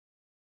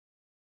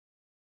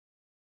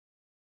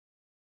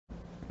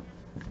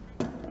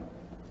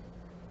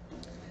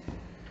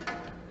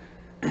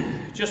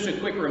Just a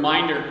quick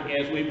reminder,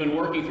 as we've been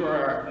working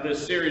through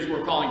this series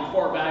we're calling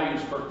Core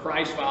Values for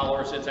Christ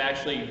Followers. It's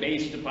actually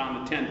based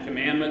upon the 10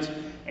 Commandments.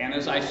 And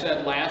as I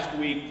said last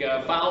week,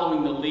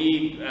 following the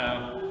lead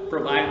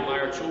provided by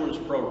our children's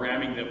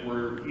programming that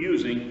we're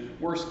using,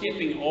 we're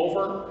skipping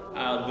over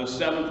the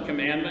 7th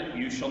commandment,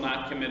 you shall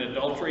not commit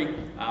adultery.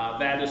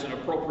 That is an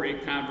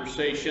appropriate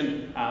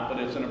conversation, but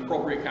it's an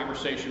appropriate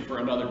conversation for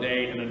another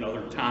day and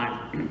another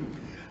time.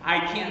 I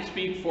can't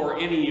speak for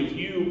any of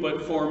you,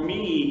 but for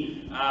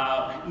me,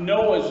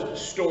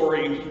 Noah's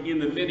story in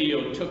the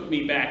video took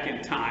me back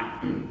in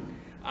time.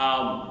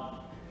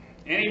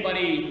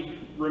 Anybody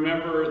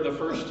remember the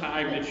first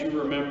time that you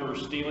remember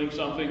stealing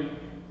something?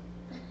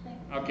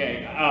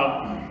 Okay.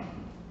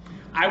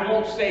 I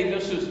won't say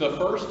this is the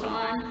first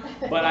time,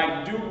 but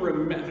I do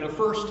remember the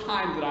first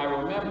time that I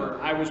remember,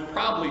 I was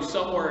probably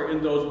somewhere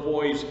in those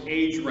boys'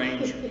 age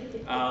range,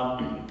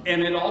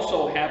 and it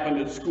also happened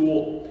at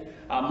school.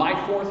 My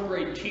 4th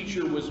grade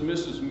teacher was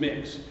Mrs.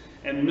 Mix,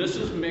 and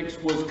Mrs. Mix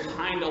was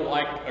kind of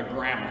like a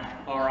grandma,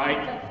 all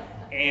right?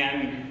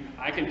 And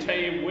I can tell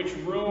you which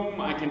room,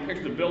 I can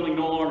picture, the building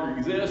no longer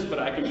exists, but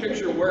I can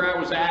picture where I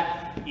was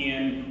at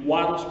in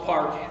Waddles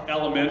Park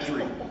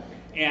Elementary.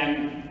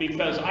 And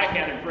because I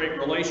had a great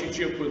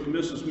relationship with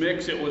Mrs.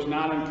 Mix, it was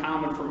not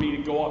uncommon for me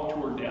to go up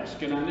to her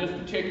desk. And on this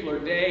particular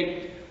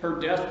day, her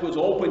desk was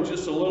open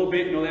just a little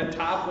bit, you know, that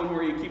top one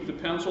where you keep the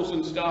pencils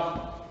and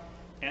stuff.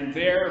 And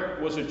there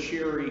was a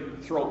cherry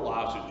throat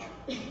lozenge,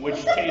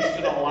 which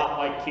tasted a lot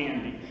like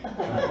candy.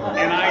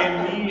 And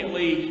I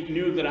immediately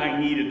knew that I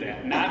needed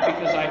that. Not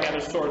because I had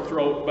a sore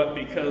throat, but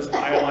because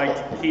I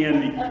liked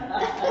candy.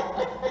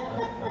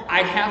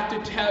 I have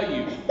to tell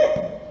you,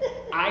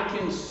 I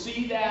can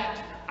see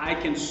that, I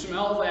can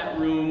smell that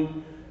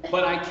room,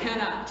 but I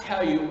cannot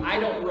tell you, I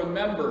don't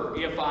remember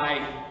if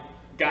I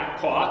got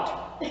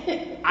caught.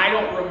 I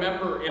don't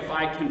remember if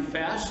I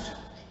confessed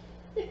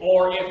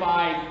or if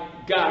I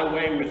got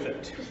away with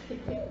it.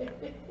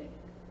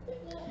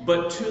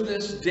 But to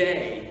this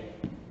day,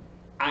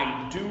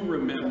 I do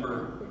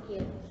remember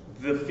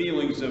the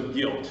feelings of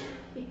guilt.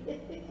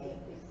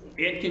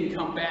 It can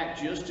come back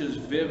just as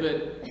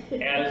vivid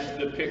as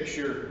the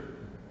picture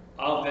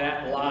of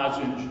that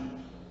lozenge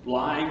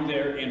lying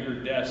there in her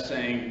desk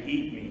saying,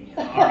 "Eat me,"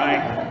 all right?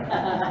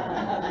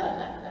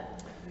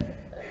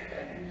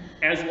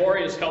 As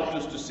Lori has helped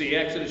us to see,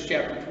 Exodus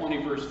chapter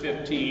 20, verse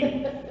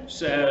 15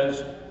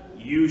 says,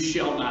 "You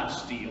shall not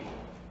steal."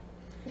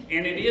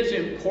 And it is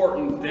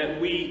important that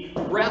we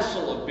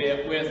wrestle a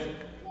bit with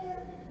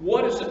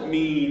what does it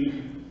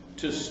mean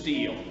to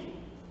steal?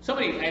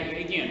 Somebody,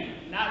 again,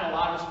 not a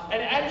lot of us,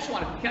 and I just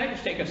want to, can I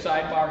just take a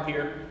sidebar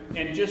here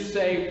and just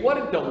say what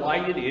a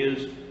delight it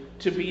is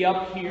to be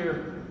up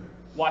here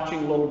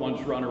watching little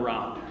ones run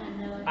around.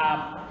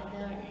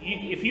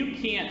 If you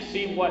can't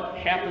see what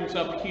happens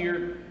up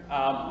here,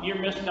 you're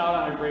missing out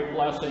on a great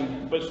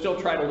blessing, but still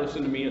try to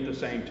listen to me at the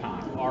same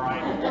time, all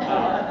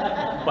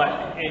right?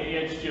 But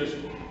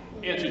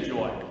it's a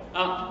joy.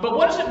 But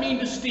what does it mean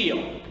to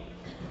steal?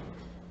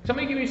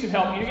 Somebody give me some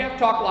help. You have to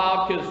talk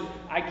loud because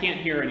I can't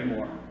hear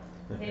anymore.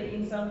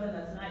 Taking something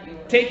that's not yours.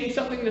 Taking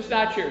something that's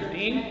not yours.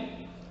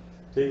 Dean?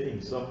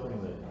 Taking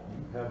something that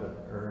you haven't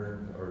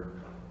earned or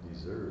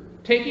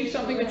deserved. Taking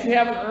something that you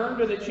haven't earned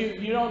or that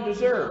you don't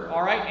deserve,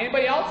 all right?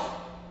 Anybody else?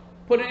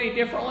 Put it any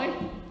differently?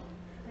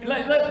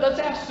 Let's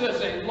ask this,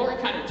 and Lori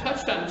kind of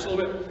touched on this a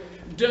little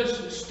bit.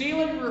 Does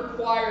stealing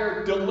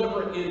require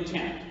deliberate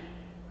intent?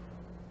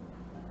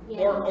 Yes.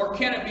 Or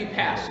can it be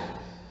passive?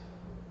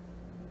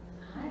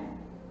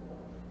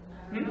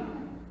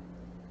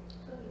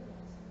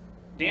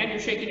 Dan, you're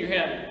shaking your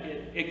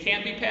head. It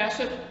can't be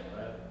passive?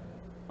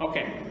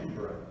 Okay.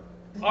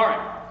 All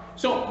right.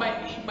 So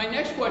my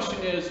next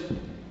question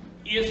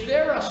is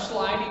there a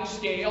sliding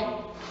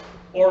scale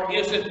or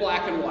is it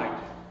black and white?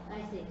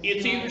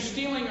 It's either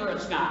stealing or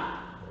it's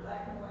not.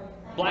 Black and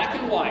white. Black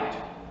and white.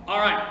 All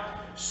right.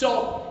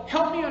 So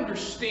help me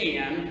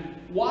understand,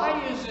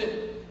 why is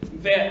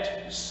it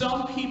that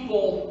some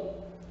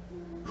people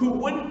who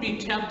wouldn't be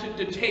tempted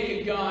to take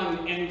a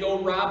gun and go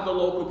rob the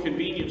local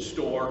convenience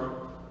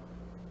store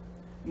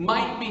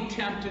might be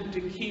tempted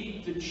to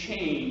keep the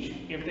change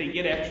if they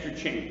get extra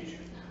change?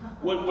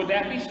 Would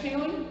that be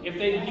stealing? If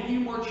they give you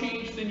more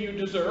change than you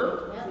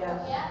deserve?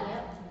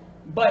 Yes.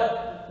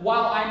 But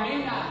while I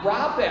may not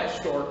rob that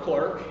store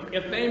clerk,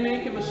 if they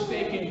make a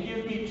mistake and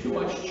give me too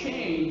much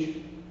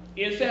change,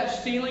 is that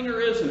stealing or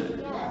isn't it?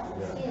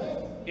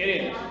 Yes, It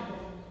is.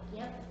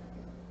 Yep.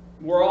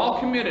 We're all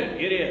committed.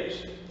 It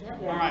is.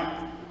 Yep. All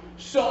right.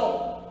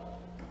 So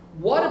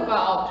what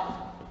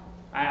about,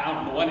 I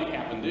don't know when it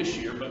happened this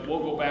year, but we'll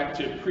go back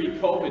to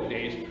pre-COVID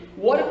days.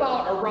 What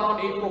about around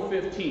April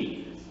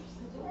 15th?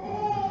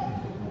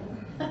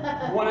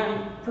 When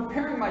I'm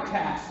preparing my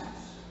taxes,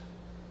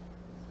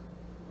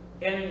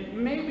 and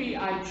maybe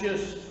I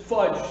just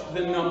fudge the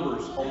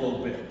numbers a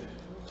little bit,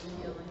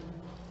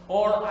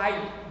 or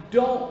I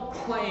don't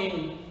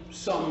claim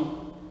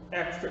some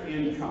extra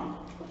income.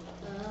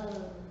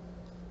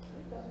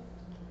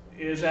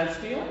 Is that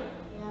stealing?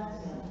 Yes.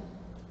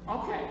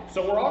 Okay,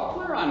 so we're all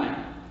clear on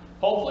that.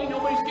 Hopefully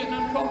nobody's getting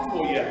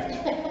uncomfortable yet.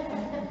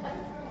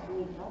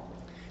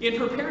 In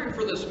preparing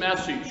for this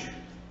message,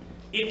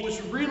 it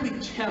was really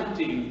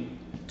tempting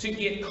to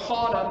get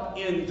caught up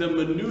in the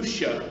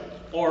minutia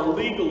or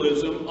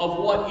legalism of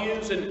what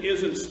is and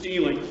isn't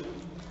stealing.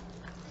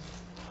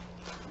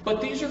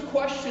 But these are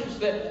questions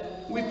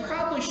that we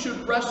probably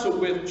should wrestle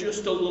with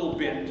just a little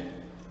bit.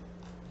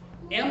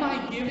 Am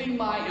I giving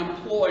my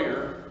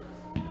employer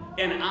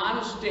an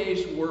honest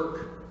day's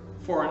work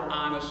for an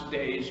honest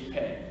day's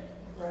pay?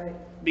 Right.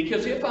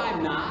 Because if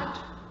I'm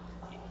not,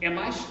 am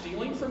I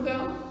stealing from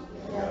them?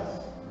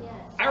 Yes. Yes.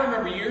 I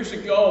remember years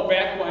ago,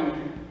 back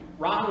when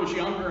Ron was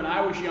younger and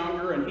I was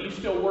younger, and he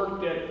still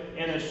worked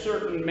in a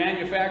certain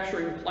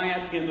manufacturing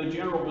plant in the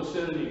general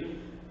vicinity.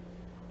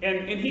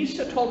 And he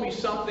told me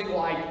something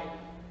like,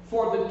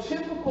 for the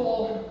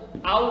typical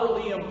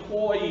hourly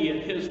employee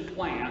at his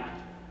plant,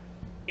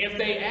 if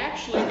they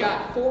actually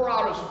got 4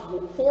 hours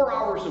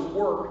of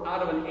work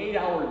out of an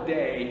 8-hour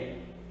day,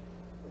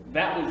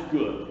 that was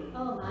good.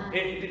 Oh my.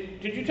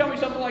 Did you tell me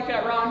something like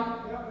that,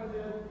 Ron? Yeah, I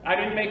did. I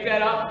didn't make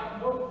that up?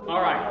 Nope.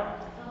 All right.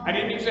 I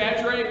didn't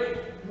exaggerate?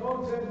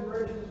 No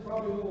exaggeration, it's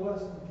probably a little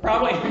less than.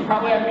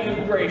 Probably I'm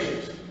being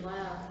gracious.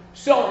 Wow.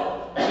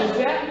 So, does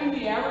that mean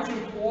the average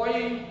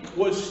employee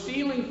was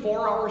stealing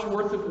 4 hours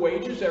worth of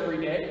wages every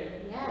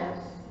day? Yes.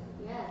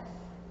 Yes.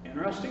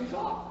 Interesting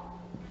thought.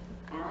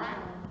 All right.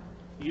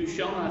 You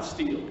shall not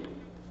steal.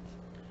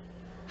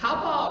 How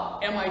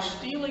about, am I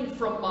stealing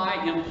from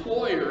my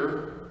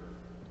employer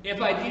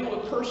if I deal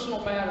with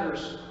personal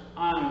matters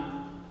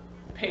on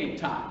paid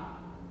time?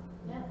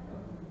 Yep.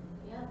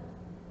 Yep.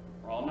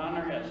 We're all nodding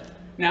our heads.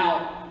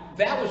 Now,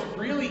 that was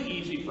really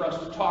easy for us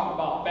to talk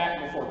about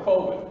back before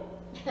COVID.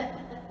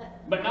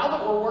 But now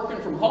that we're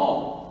working from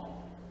home,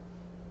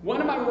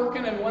 when am I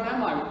working and when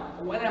am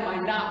I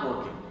not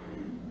working?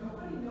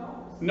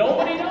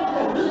 Nobody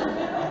knows.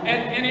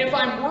 And if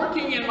I'm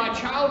working and my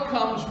child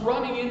comes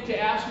running in to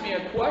ask me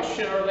a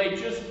question, or they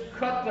just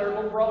cut their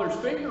little brother's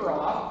finger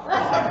off,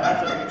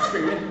 that's an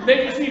extreme.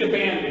 They just need a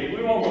Band-Aid.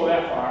 We won't go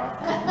that far.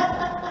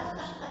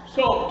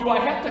 So, do I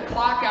have to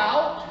clock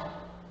out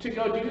to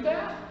go do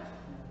that?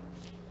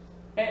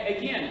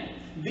 Again,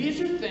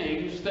 these are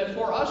things that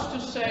for us to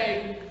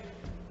say,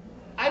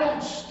 I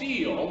don't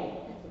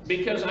steal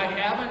because I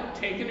haven't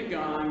taken a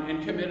gun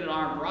and committed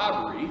armed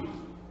robbery,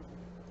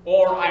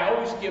 or I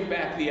always give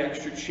back the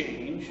extra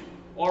change,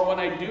 or when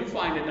I do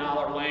find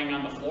 $1 laying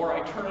on the floor,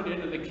 I turn it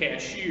into the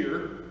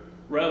cashier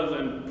rather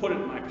than put it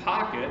in my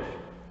pocket.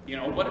 You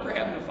know, whatever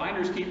happened to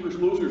finders, keepers,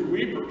 losers,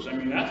 weepers? I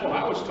mean, that's what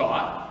I was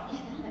taught.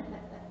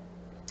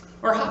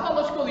 Or how about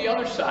let's go the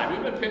other side?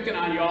 We've been picking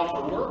on y'all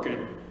for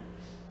working.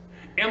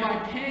 Am I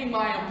paying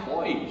my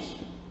employees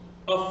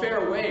a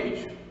fair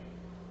wage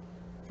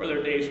for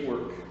their day's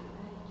work?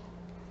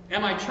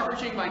 Am I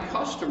charging my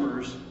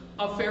customers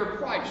a fair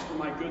price for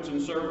my goods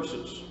and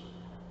services?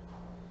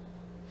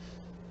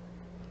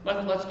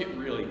 Let's get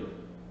really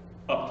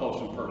up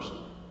close and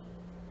personal.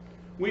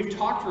 We've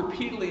talked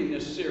repeatedly in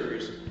this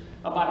series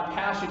about a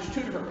passage,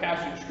 2 different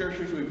passages of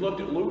scriptures. We've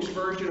looked at Luke's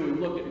version, we've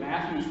looked at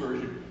Matthew's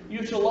version.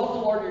 You shall love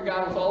the Lord your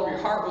God with all of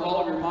your heart, with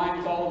all of your mind,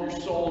 with all of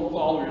your soul, and with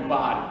all of your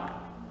body.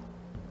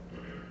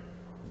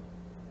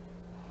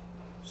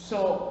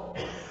 So,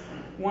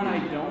 when I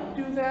don't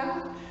do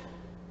that,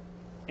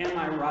 am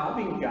I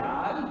robbing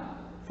God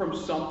from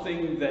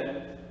something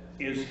that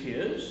is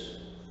His?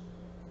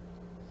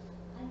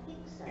 I think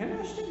so.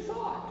 Interesting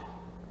thought.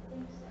 I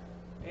think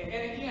so.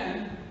 And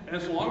again,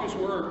 as long as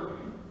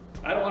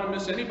I don't want to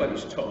miss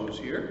anybody's toes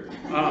here.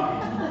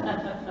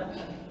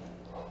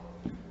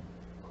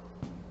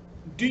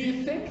 Do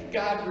you think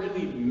God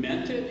really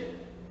meant it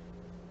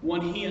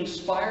when He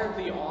inspired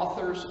the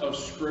authors of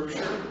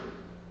Scripture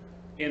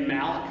in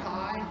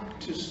Malachi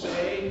to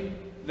say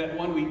that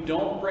when we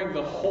don't bring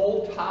the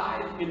whole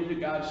tithe into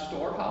God's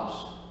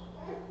storehouse,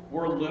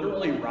 we're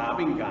literally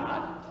robbing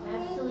God?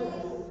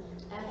 Absolutely.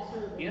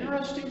 Absolutely.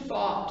 Interesting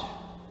thought.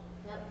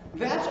 Yep.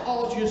 That's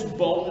all just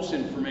bonus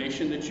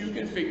information that you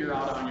can figure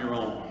out on your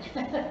own.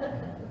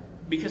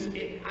 Because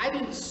I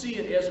didn't see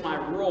it as my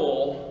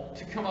role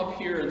to come up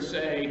here and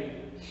say,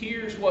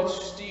 here's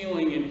what's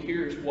stealing and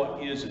here's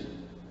what isn't.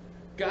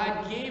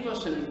 God gave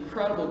us an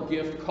incredible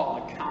gift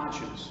called a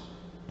conscience.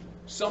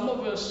 Some of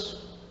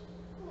us,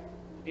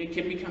 it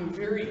can become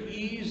very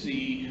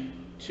easy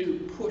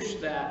to push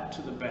that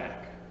to the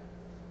back.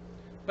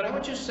 But I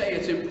would just say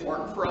it's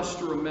important for us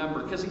to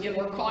remember, because again,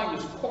 we're calling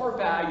this core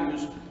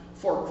values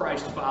for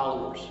Christ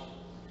followers.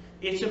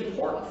 It's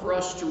important for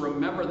us to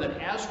remember that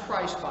as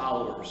Christ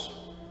followers,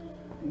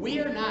 we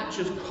are not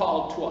just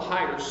called to a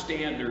higher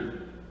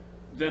standard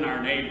than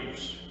our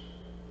neighbors.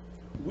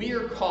 We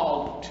are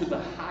called to the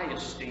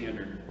highest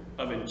standard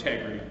of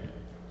integrity.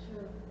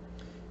 True.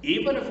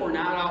 Even if we're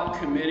not out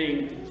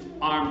committing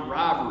armed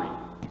robbery,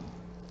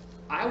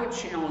 I would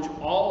challenge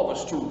all of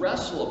us to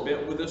wrestle a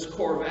bit with this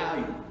core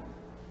value.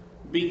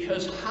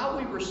 Because how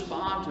we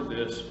respond to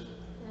this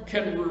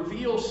can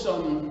reveal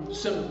some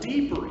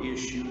deeper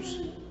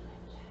issues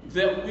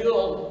that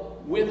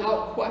will,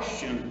 without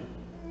question,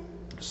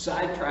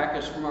 sidetrack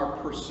us from our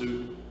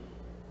pursuit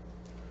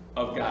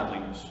of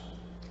godliness.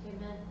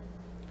 Amen.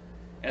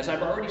 As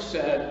I've already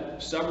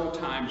said several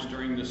times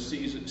during this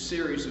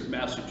series of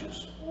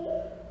messages,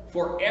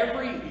 for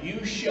every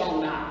 "you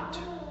shall not"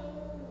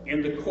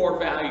 in the core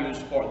values,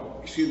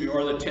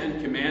 or the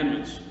 10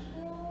 Commandments,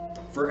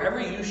 for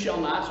every "you shall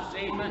not"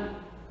 statement,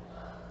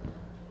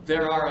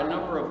 there are a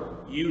number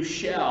of "you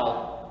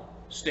shall"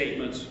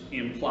 statements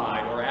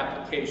implied, or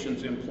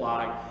applications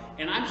implied,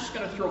 and I'm just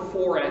going to throw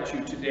 4 at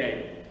you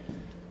today.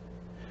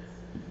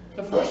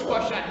 The first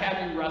question I'd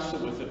have you wrestle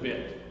with a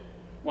bit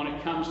when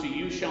it comes to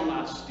 "you shall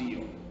not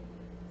steal."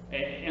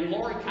 And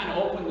Lori kind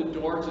of opened the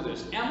door to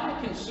this. Am I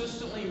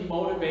consistently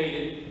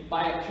motivated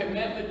by a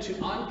commitment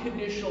to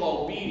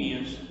unconditional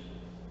obedience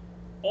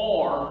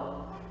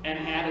or an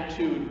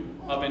attitude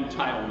of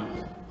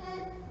entitlement?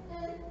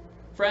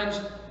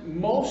 Friends,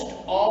 most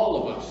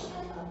all of us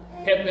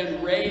have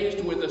been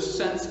raised with a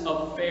sense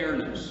of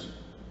fairness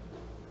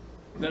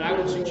that I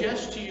would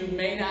suggest to you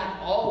may not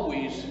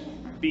always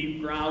be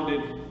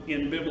grounded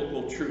in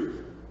biblical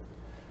truth.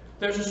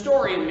 There's a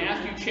story in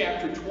Matthew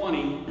chapter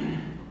 20,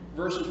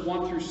 verses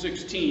 1 through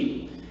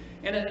 16,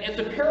 and it's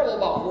a parable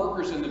about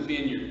workers in the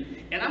vineyard.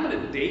 And I'm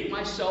going to date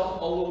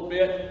myself a little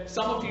bit.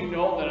 Some of you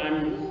know that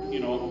I'm,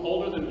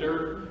 older than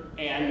dirt,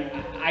 and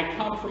I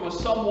come from a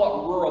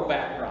somewhat rural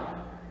background.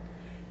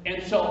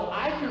 And so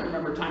I can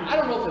remember time. I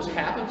don't know if this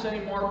happens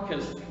anymore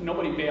because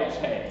nobody bales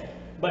hay.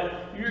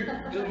 But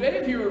do any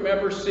of you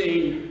remember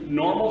seeing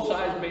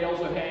normal-sized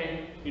bales of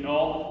hay?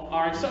 All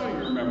right, some of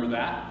you remember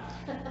that.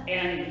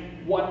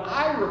 And what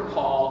I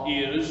recall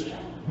is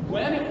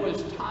when it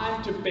was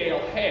time to bale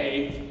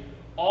hay,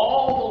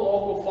 all the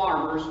local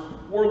farmers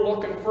were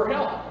looking for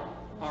help.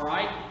 All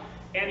right?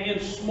 And in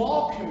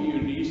small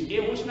communities,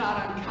 it was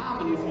not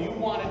uncommon if you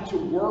wanted to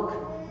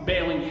work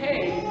baling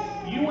hay,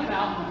 you went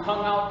out and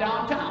hung out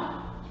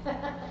downtown.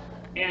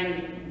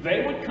 And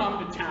they would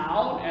come to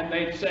town and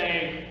they'd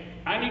say,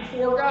 "I need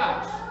 4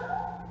 guys.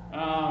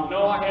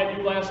 No, I had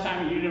you last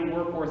time and you didn't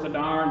work worth a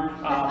darn."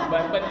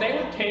 But they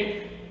would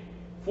take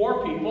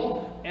 4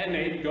 people and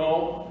they'd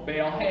go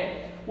bale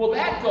hay. Well,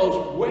 that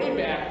goes way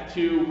back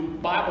to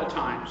Bible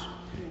times.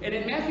 And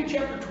in Matthew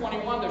chapter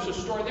 21, there's a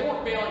story. They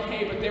weren't baling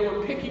hay, but they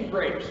were picking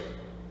grapes.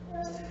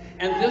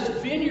 And this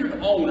vineyard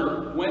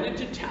owner went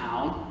into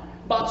town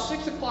about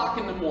 6 o'clock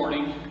in the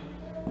morning,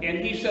 and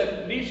he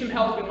said, "Need some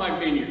help in my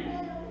vineyard."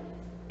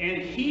 And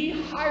he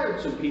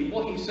hired some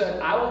people. He said,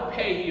 "I will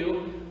pay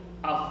you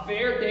a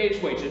fair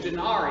day's wage." A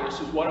denarius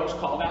is what it was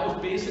called. That was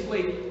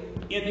basically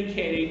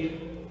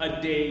indicating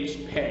a day's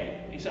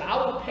pay. He said, "I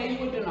will pay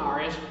you a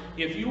denarius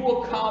if you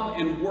will come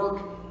and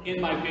work in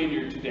my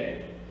vineyard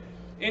today."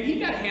 And he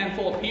got a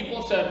handful of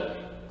people, said,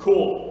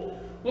 "Cool."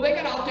 Well, they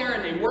got out there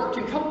and they worked,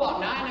 and come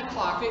about 9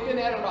 o'clock, they'd been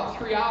at it about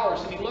 3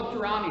 hours, and he looked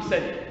around and he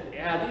said,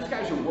 "Yeah, these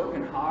guys are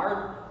working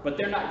hard, but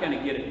they're not going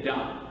to get it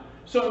done."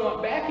 So he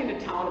went back into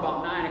town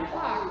about 9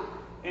 o'clock,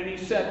 and he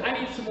said, "I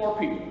need some more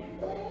people."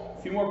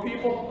 "A few more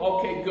people?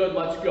 Okay, good,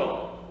 let's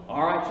go."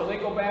 All right, so they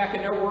go back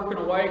and they're working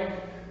away.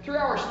 3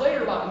 hours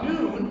later, about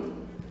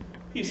noon,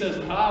 he says,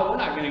 we're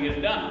not going to get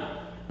it done.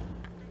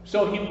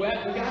 So he went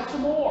and got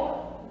some more.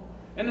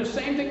 And the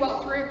same thing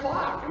about 3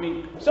 o'clock. I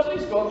mean, some of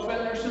these folks have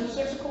been there since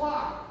 6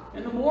 o'clock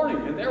in the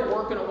morning, and they're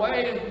working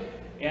away,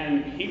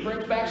 and he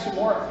brings back some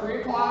more at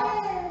 3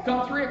 o'clock.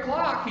 Come 3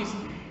 o'clock, he's,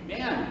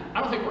 "Man,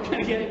 I don't think we're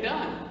going to get it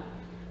done."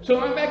 So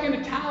I went back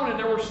into town, and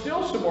there were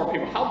still some more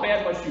people. How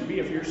bad must you be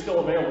if you're still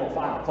available at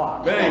 5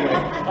 o'clock? But anyway,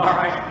 all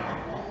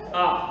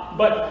right.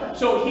 But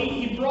so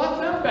he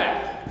brought them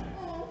back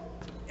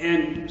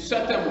and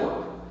set them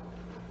work.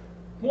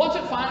 Once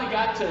it finally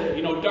got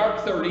to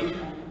dark 30,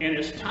 and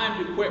it's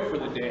time to quit for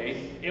the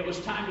day, it was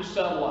time to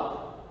settle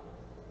up.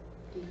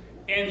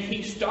 And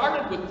he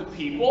started with the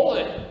people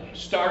that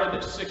started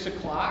at 6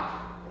 o'clock,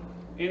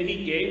 and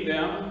he gave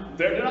them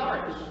their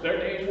denarius, their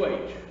day's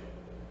wage.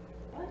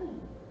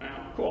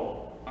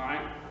 Cool. All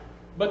right.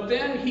 But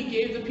then he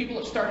gave the people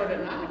that started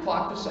at 9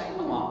 o'clock the same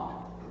amount.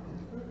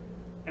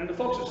 And the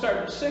folks that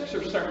started at 6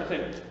 are starting to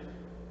think,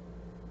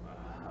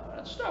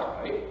 "That's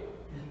not right."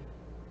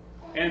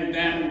 And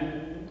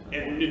then,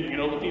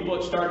 the people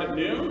that started at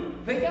noon,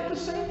 they got the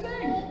same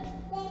thing.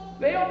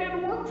 They all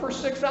did work for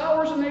 6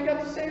 hours and they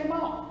got the same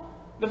amount.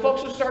 The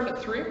folks that started at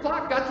 3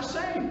 o'clock got the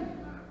same.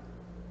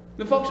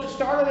 The folks that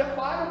started at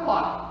 5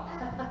 o'clock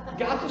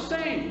got the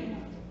same.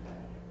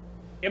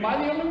 Am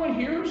I the only one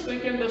here who's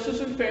thinking this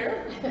isn't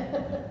fair?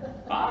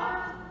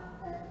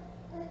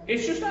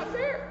 It's just not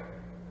fair.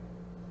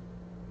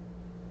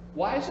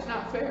 Why is it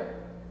not fair?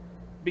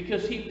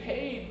 Because he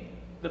paid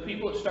the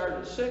people that started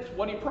at 6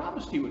 what he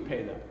promised he would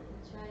pay them.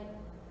 That's right.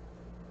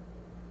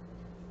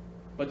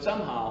 But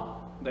somehow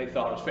they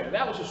thought it was fair.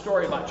 That was a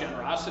story about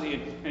generosity,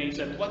 and he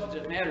said, "What does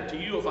it matter to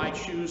you if I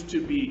choose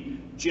to be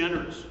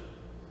generous?"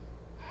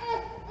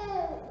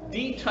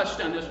 Dean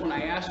touched on this when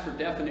I asked for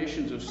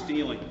definitions of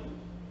stealing.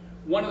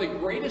 One of the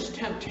greatest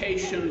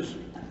temptations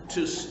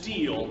to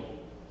steal,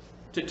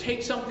 to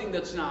take something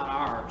that's not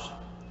ours,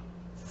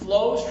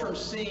 flows from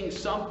seeing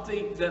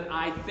something that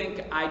I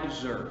think I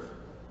deserve.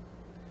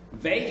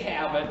 They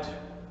have it,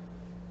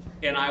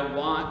 and I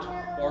want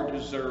or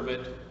deserve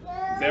it,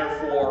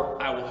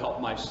 therefore I will help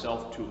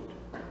myself to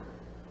it.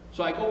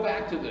 So I go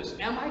back to this.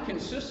 Am I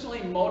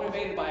consistently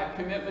motivated by a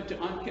commitment to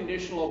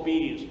unconditional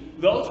obedience?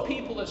 Those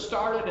people that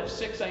started at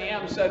 6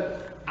 a.m.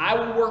 said, I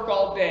will work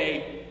all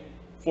day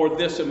for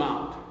this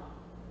amount.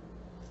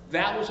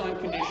 That was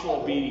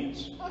unconditional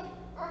obedience.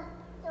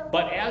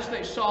 But as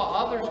they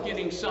saw others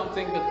getting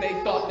something that they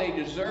thought they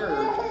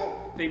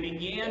deserved, they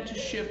began to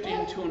shift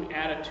into an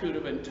attitude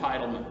of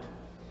entitlement.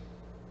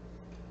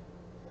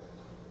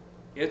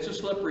 It's a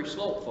slippery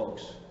slope,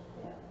 folks.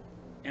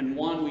 And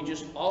one we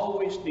just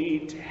always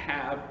need to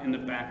have in the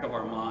back of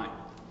our mind.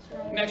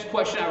 Next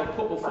question I would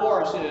put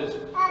before us is,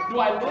 do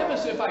I live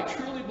as if I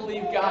truly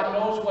believe God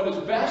knows what is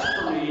best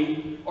for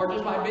me, or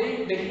does my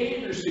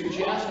behavior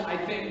suggest I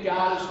think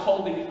God is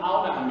holding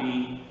out on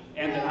me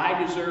and that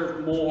I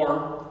deserve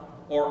more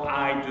or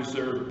I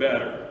deserve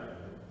better?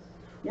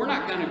 We're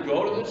not going to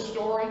go to this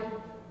story,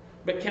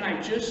 but can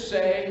I just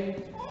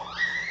say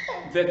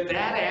that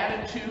that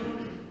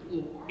attitude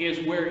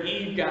is where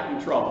Eve got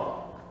in trouble.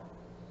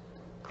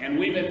 And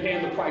we've been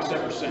paying the price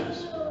ever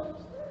since.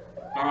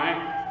 All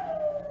right?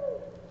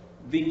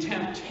 The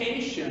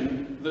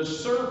temptation, the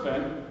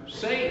serpent,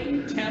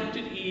 Satan,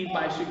 tempted Eve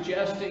by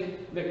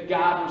suggesting that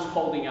God was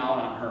holding out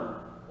on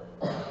her.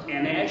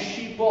 And as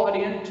she bought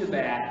into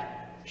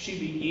that, she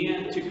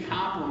began to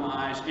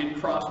compromise and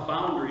cross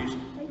boundaries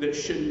that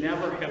should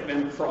never have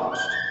been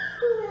crossed.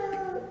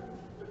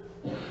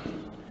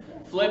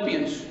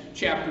 Philippians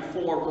chapter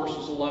 4,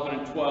 verses 11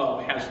 and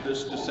 12 has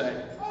this to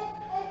say.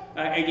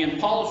 Again,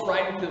 Paul is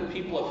writing to the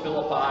people at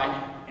Philippi,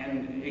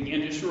 and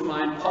again, just to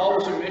remind, Paul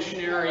was a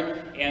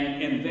missionary,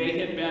 and they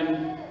had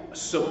been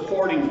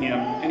supporting him,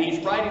 and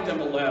he's writing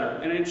them a letter.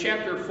 And in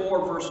chapter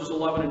 4, verses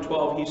 11 and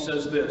 12, he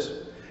says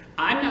this,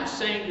 I'm not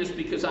saying this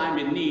because I'm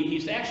in need.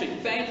 He's actually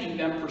thanking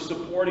them for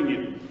supporting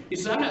him. He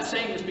says, I'm not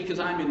saying this because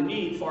I'm in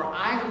need, for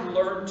I have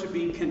learned to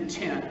be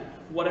content,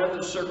 whatever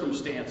the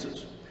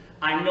circumstances.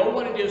 I know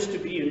what it is to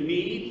be in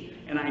need,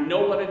 and I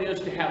know what it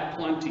is to have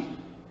plenty.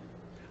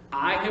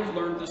 I have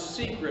learned the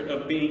secret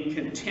of being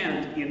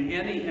content in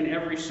any and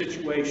every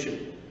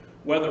situation,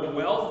 whether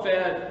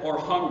well-fed or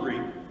hungry,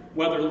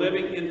 whether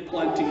living in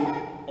plenty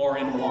or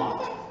in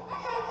want.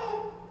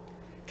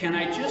 Can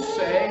I just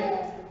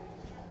say,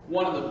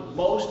 one of the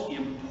most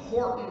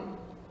important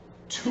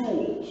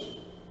tools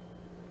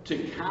to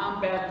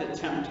combat the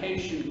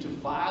temptation to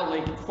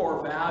violate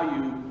core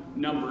value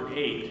number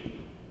 8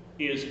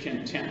 is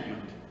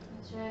contentment.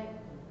 That's right.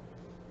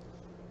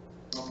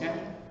 Okay?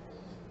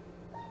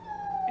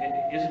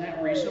 Isn't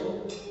that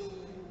reasonable?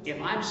 If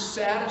I'm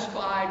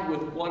satisfied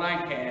with what I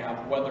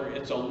have, whether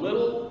it's a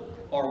little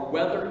or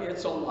whether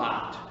it's a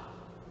lot,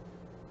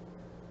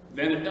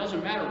 then it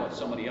doesn't matter what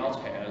somebody else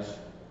has.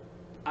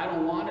 I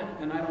don't want it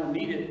and I don't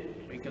need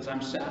it because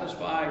I'm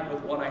satisfied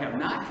with what I have.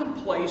 Not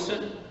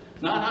complacent,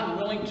 not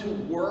unwilling to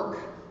work,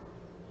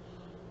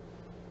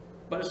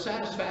 but a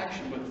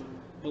satisfaction with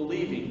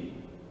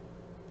believing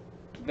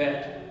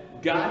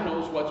that God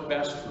knows what's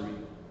best for me.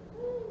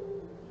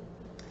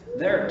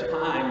 There are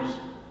times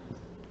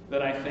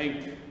that I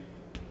think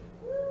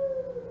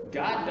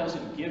God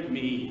doesn't give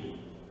me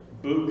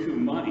buku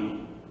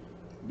money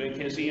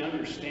because he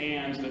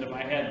understands that if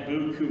I had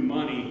buku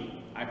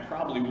money, I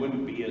probably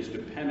wouldn't be as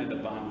dependent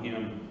upon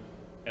him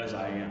as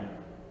I am.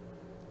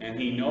 And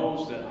he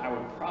knows that I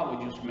would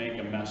probably just make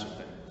a mess of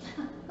things.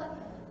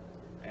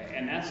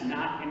 And that's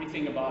not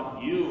anything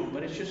about you,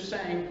 but it's just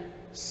saying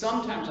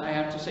sometimes I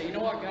have to say, you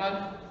know what,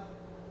 God?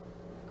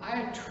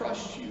 I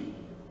trust you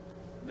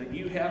that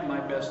you have my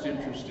best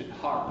interest at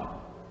heart,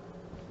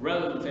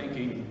 rather than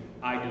thinking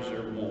I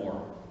deserve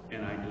more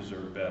and I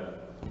deserve better.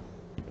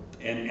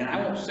 And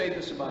I won't say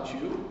this about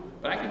you,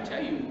 but I can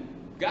tell you,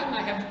 God and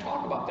I have to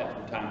talk about that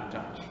from time to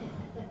time.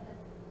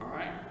 All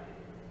right?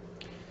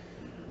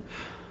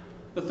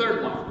 The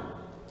third one,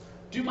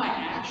 do my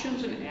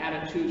actions and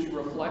attitudes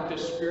reflect a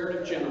spirit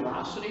of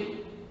generosity,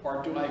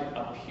 or do I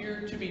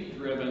appear to be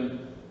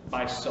driven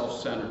by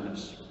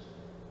self-centeredness?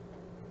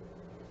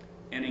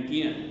 And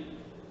again,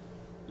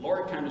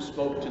 Lord kind of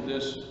spoke to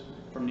this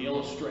from the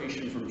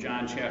illustration from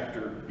John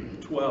chapter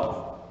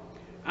 12.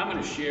 I'm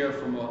going to share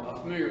from a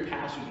familiar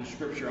passage of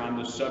Scripture on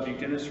this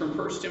subject, and it's from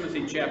 1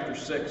 Timothy chapter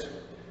 6. It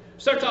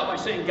starts out by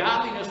saying,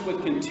 godliness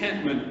with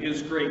contentment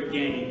is great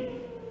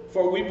gain.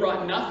 For we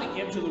brought nothing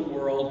into the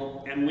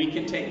world, and we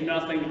can take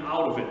nothing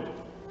out of it.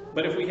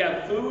 But if we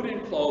have food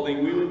and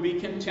clothing, we would be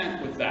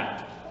content with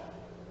that.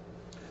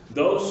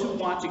 Those who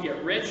want to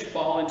get rich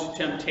fall into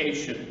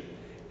temptation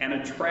and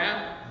a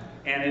trap,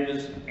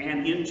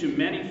 and into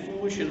many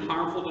foolish and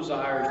harmful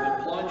desires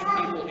that plunge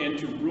people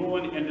into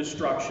ruin and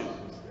destruction.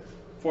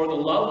 For the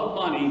love of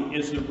money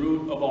is the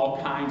root of all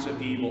kinds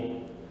of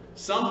evil.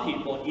 Some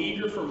people,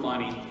 eager for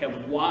money,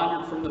 have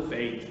wandered from the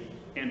faith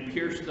and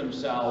pierced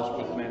themselves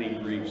with many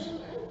griefs.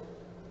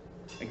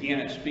 Again,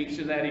 it speaks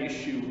to that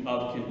issue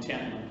of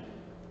contentment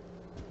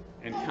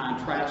and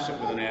contrasts it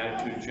with an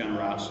attitude of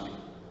generosity.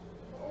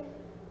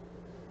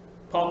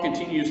 Paul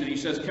continues and he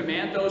says,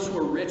 command those who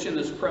are rich in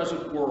this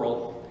present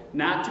world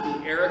not to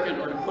be arrogant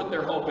or to put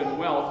their hope in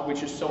wealth,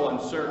 which is so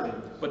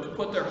uncertain, but to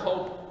put their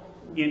hope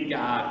in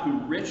God, who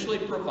richly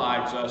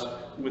provides us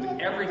with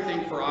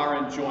everything for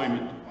our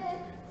enjoyment.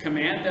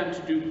 Command them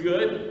to do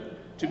good,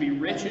 to be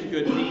rich in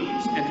good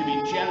deeds, and to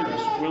be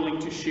generous, willing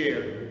to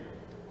share.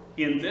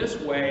 In this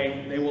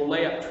way, they will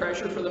lay up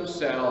treasure for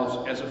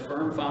themselves as a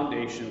firm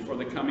foundation for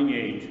the coming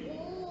age,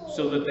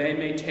 so that they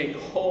may take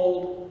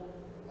hold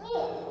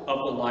of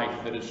the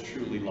life that is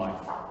truly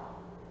life.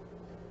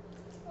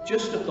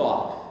 Just a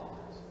thought.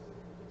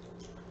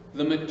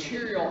 The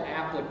material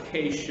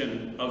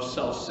application of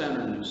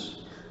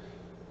self-centeredness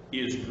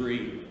is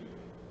greed.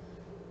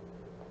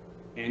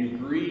 And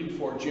greed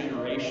for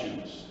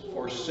generations,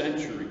 for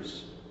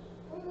centuries,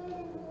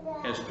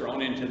 has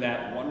thrown into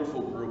that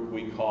wonderful group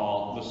we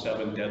call the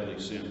 7 deadly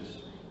sins.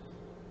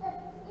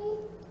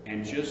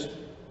 And just,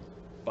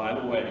 by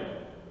the way,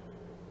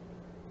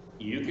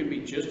 you can be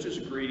just as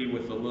greedy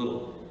with a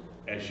little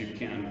as you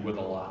can with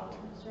a lot.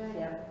 That's right.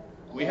 Yep.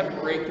 We have a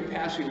great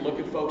capacity to look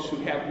at folks who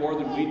have more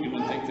than we do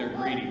and think they're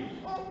greedy,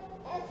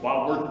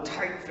 while we're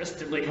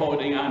tight-fistedly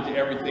holding on to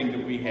everything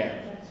that we have.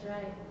 That's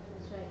right.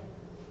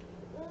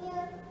 That's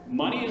right.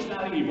 Money is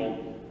not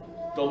evil.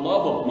 The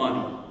love of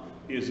money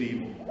is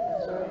evil.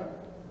 That's right.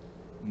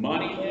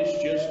 Money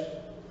is just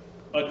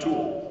a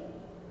tool.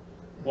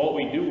 What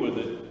we do with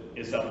it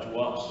is up to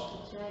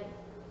us. That's right.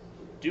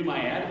 Do my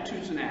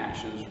attitudes and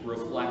actions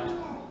reflect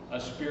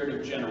a spirit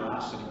of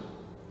generosity?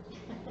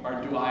 Or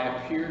do I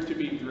appear to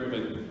be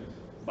driven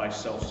by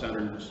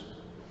self-centeredness?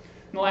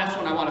 And the last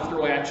one I want to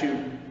throw at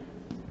you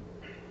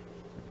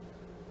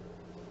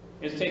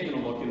is taking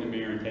a look in the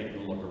mirror and taking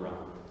a look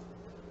around.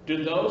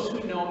 Do those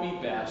who know me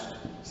best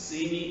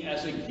see me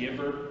as a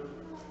giver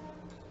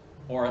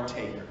or a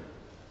taker?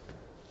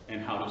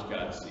 And how does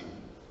God see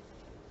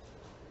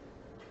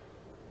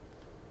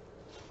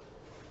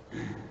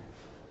me?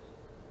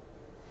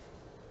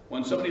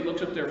 When somebody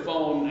looks at their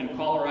phone and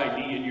caller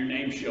ID and your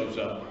name shows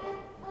up,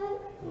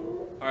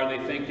 are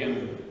they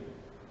thinking,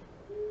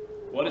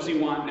 what does he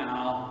want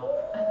now?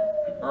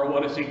 Or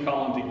what is he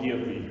calling to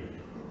give me?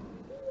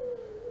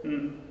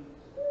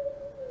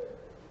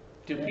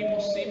 Do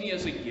people see me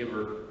as a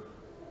giver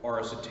or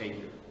as a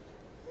taker?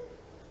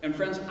 And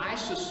friends, I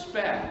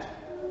suspect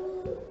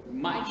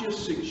my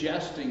just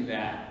suggesting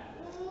that,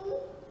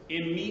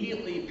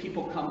 immediately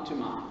people come to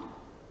mind.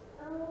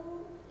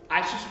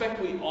 I suspect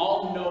we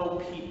all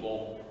know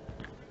people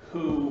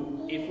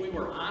who, if we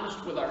were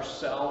honest with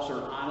ourselves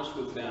or honest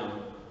with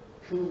them,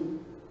 who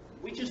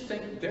we just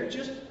think they're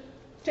just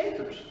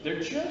takers. They're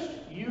just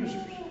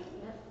users.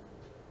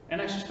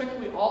 And I suspect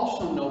we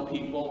also know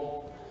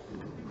people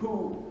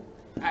who,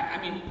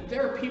 I mean,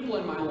 there are people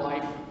in my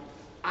life,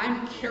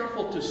 I'm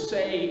careful to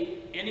say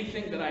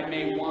anything that I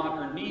may want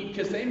or need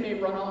because they may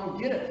run out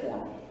and get it for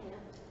me.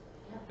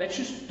 That's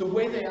just the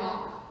way they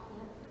are.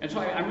 And so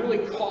I'm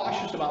really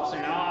cautious about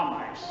saying,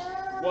 my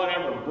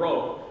whatever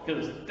broke,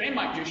 because they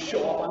might just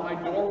show up on my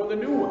door with a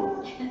new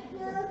one.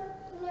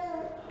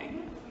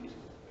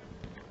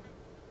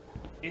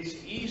 It's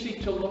easy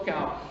to look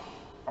out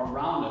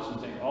around us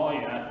and think, oh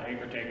yeah,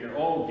 taker, taker,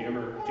 oh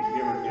giver,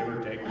 giver,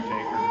 giver, taker,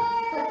 taker.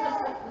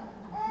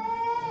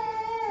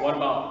 What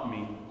about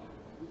me?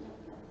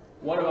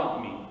 What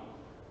about me?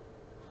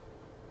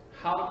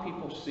 How do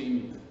people see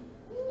me?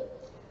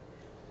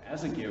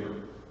 As a giver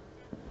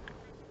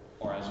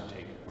or as a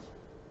taker?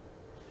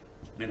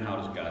 And how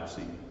does God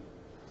see me?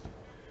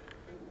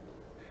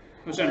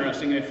 It's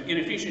interesting, in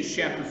Ephesians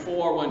chapter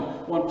 4,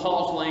 when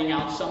Paul's laying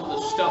out some of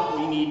the stuff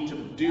we need to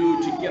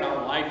do to get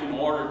our life in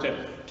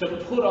order, to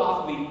put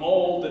off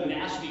the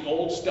nasty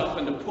old stuff,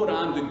 and to put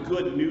on the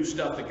good new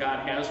stuff that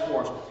God has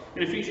for us.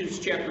 In Ephesians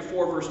chapter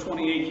 4, verse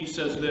 28, he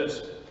says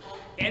this,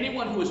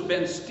 anyone who has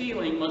been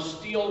stealing must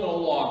steal no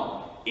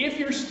longer. If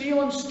you're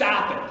stealing,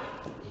 stop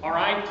it. All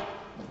right?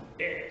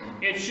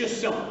 It's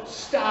just simple.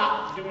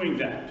 Stop doing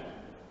that.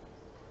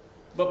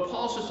 But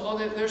Paul says,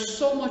 there's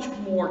so much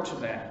more to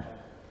that.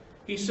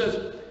 He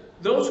says,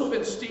 those who've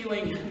been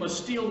stealing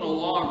must steal no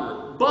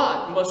longer,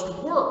 but must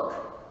work,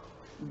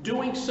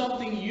 doing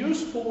something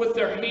useful with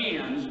their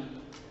hands,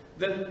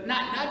 that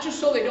not just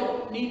so they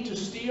don't need to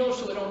steal,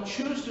 so they don't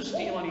choose to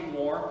steal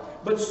anymore,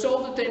 but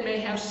so that they may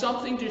have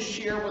something to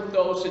share with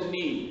those in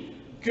need.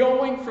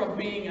 Going from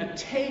being a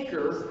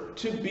taker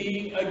to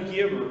being a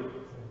giver.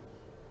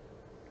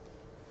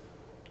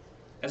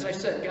 As I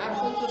said, God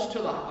holds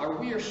us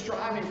we are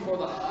striving for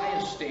the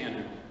highest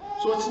standard.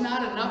 So it's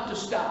not enough to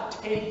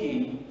stop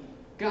taking.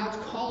 God's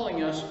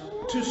calling us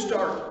to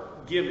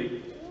start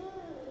giving.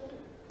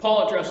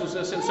 Paul addresses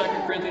this in 2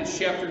 Corinthians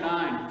chapter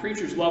 9.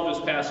 Preachers love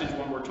this passage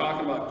when we're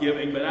talking about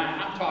giving, but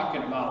I'm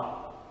talking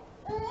about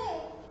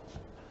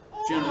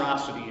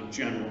generosity in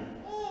general.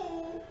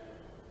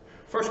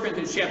 1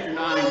 Corinthians chapter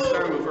 9,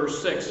 starting with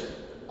verse 6.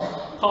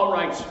 Paul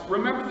writes,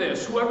 remember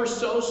this, whoever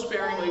sows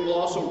sparingly will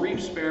also reap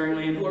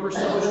sparingly, and whoever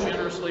sows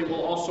generously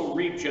will also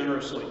reap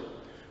generously.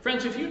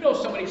 Friends, if you know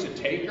somebody's a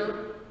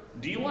taker,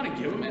 do you want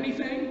to give them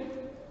anything?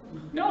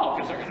 No,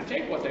 because they're going to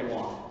take what they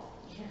want.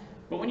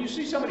 But when you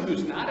see somebody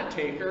who's not a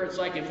taker, it's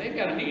like if they've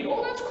got a need,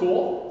 oh, that's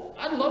cool.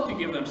 I'd love to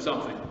give them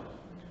something.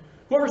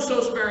 Whoever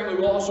sows sparingly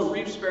will also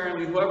reap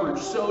sparingly. Whoever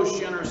sows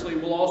generously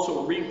will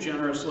also reap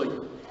generously.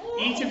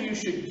 Each of you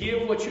should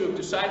give what you have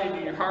decided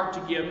in your heart to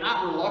give,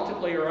 not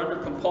reluctantly or under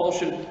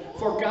compulsion,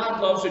 for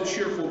God loves a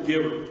cheerful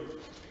giver.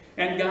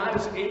 And God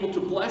is able to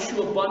bless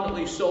you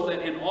abundantly, so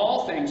that in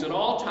all things, at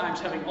all times,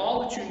 having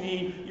all that you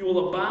need, you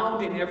will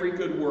abound in every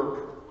good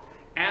work.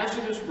 As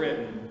it is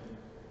written,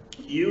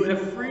 you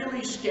have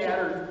freely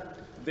scattered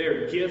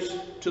their gifts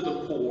to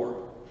the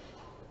poor.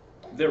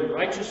 Their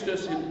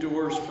righteousness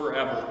endures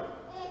forever.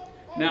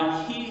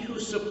 Now he who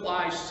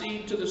supplies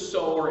seed to the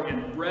sower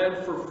and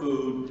bread for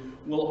food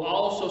will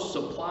also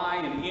supply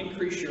and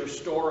increase your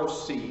store of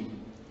seed,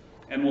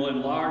 and will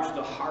enlarge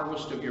the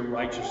harvest of your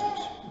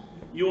righteousness.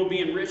 You will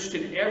be enriched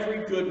in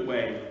every good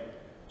way,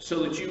 so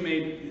that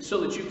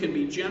you can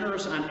be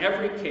generous on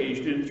every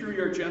occasion,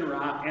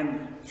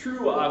 and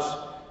through us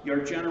your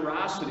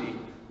generosity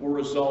will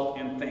result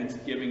in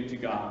thanksgiving to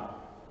God.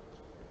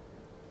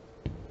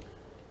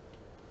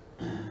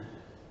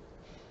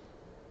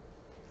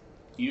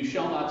 You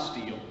shall not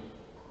steal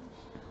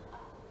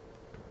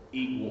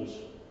equals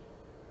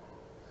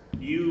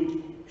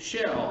you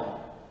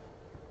shall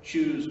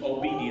choose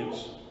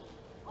obedience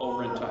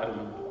over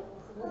entitlement.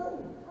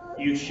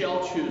 You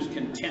shall choose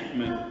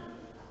contentment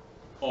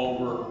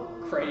over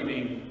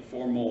craving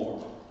for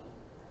more.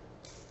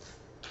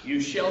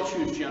 You shall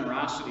choose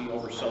generosity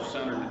over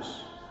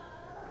self-centeredness.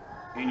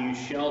 And you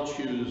shall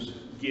choose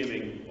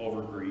giving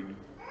over greed.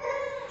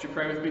 Would you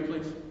pray with me,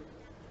 please?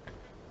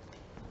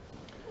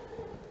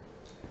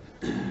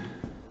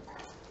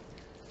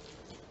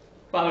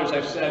 Father, as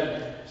I've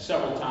said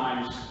several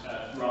times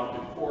throughout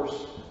the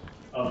course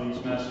of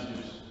these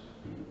messages,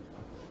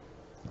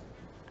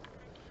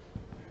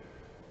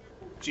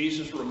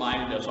 Jesus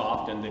reminded us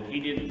often that he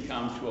didn't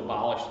come to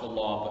abolish the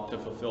law, but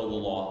to fulfill the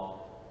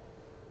law.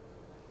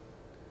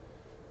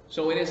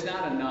 So it is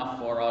not enough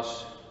for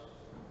us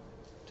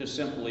to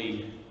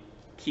simply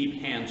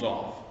keep hands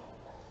off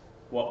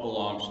what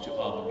belongs to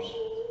others.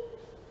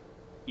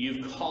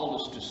 You've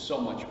called us to so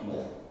much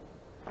more.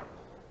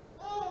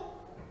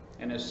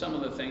 And as some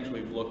of the things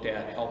we've looked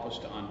at help us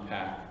to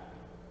unpack,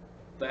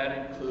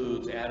 that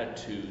includes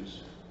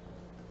attitudes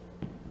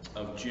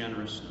of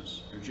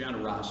generousness or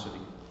generosity,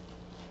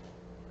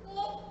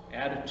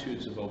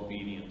 attitudes of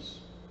obedience,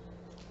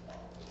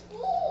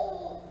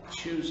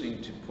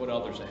 choosing to put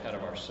others ahead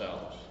of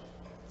ourselves,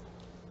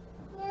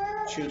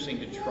 choosing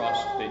to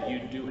trust that you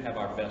do have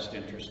our best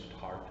interest at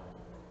heart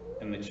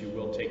and that you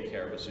will take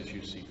care of us as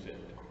you see fit.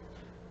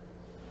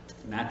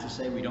 Not to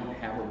say we don't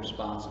have a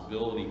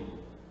responsibility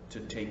to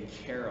take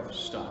care of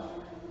stuff,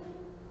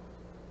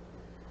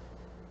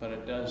 but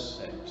it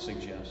does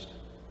suggest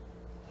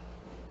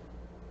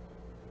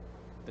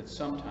that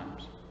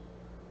sometimes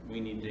we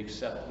need to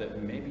accept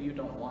that maybe you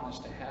don't want us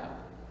to have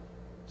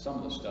some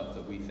of the stuff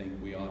that we think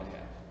we ought to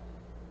have.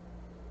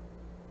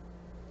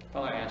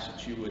 Father, I ask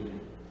that you would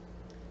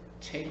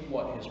take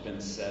what has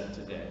been said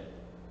today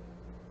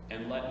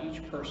and let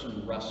each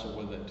person wrestle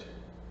with it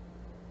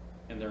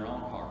in their own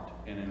heart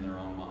and in their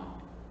own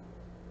mind.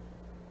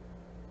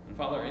 And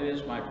Father, it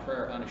is my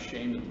prayer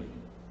unashamedly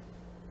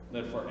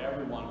that for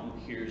everyone who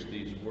hears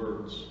these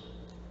words,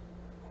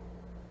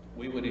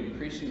 we would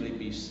increasingly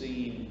be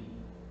seen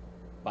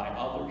by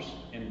others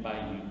and by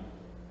you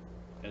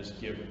as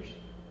givers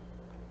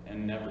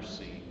and never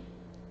seen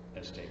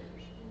as takers.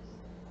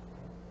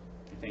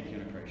 I thank you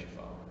and I praise you,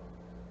 Father.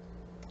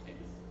 Amen.